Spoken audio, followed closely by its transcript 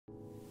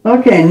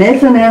Okay,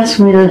 Nathan asked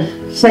me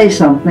to say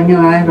something,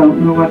 and I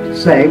don't know what to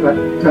say, but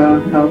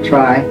I'll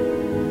try.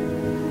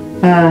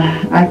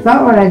 I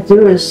thought what I'd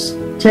do is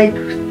take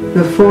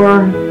the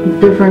 4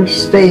 different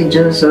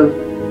stages of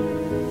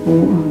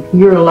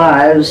your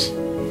lives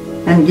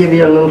and give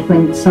you a little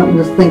thing, something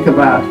to think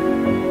about.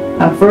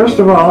 First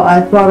of all,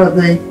 I thought of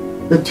the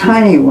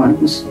tiny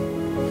ones,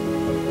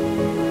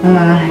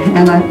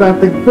 and I thought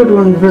the good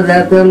one for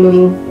that, the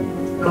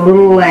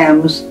little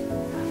lambs.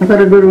 I thought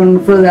a good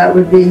one for that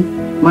would be,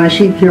 my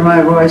sheep hear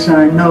my voice, and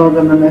I know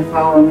them, and they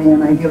follow me,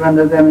 and I give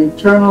unto them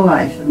eternal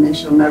life, and they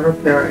shall never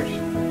perish.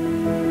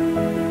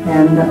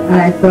 And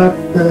I thought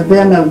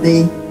then of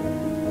the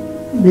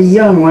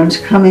young ones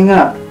coming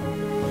up.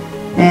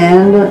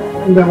 And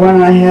the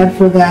one I had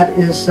for that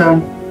is,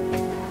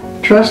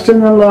 trust in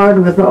the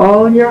Lord with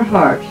all your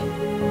heart,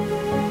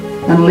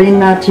 and lean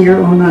not to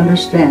your own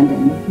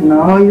understanding. In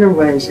all your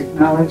ways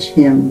acknowledge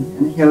Him,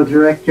 and He'll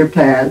direct your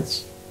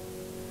paths.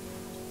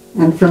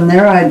 And from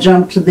there I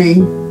jumped to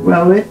the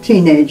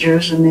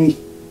teenagers and the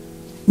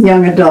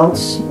young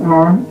adults,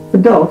 or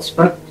adults,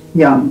 but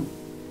young.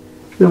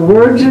 The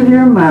words of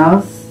your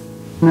mouth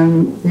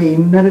and the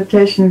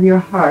meditation of your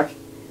heart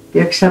be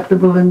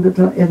acceptable in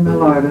the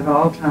Lord at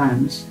all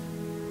times.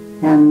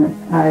 And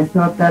I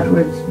thought that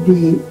would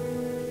be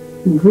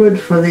good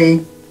for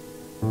the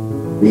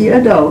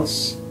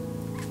adults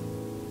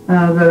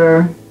that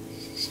are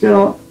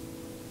still,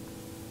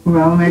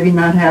 maybe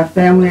not have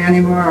family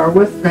anymore or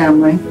with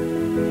family,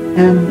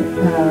 and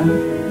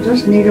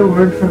just need a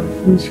word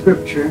from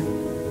Scripture.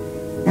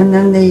 And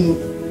then the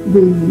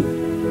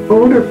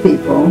older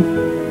people,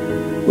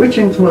 which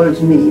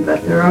includes me,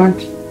 but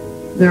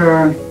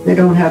they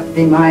don't have to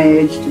be my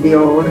age to be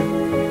old.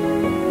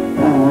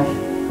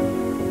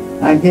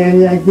 I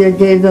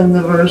gave them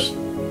the verse,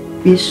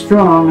 be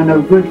strong and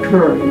of good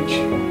courage.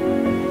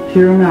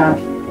 Fear not,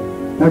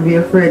 nor be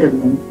afraid of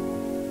them.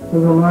 For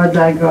the Lord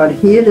thy God,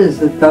 He it is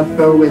that doth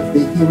go with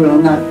thee. He will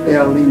not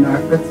fail thee, nor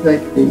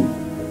forsake thee.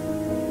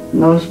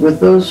 And with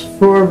those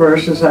 4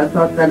 verses, I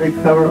thought that would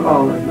cover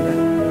all of it.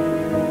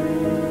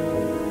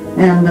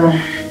 And,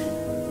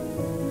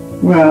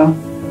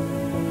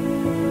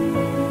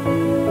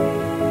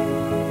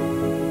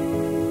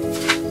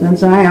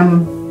 since I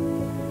am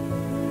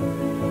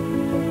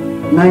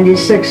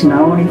 96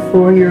 now, only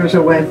 4 years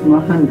away from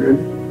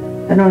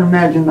 100, I don't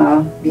imagine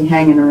I'll be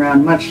hanging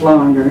around much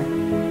longer.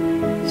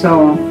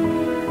 So,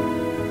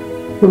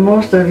 for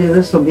most of you,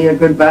 this will be a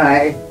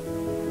goodbye.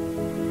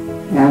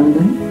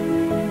 And,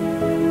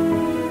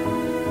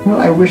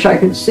 I wish I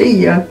could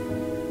see you,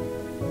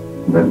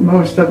 but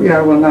most of you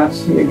I will not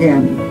see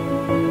again.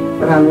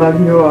 But I love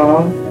you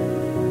all,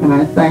 and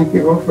I thank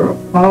you for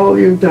all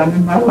you've done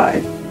in my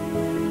life,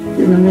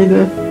 giving me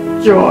the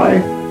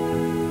joy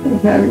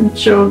of having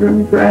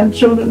children,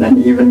 grandchildren,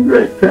 and even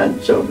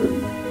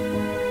great-grandchildren.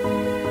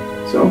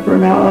 So for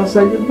now, I'll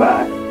say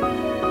goodbye.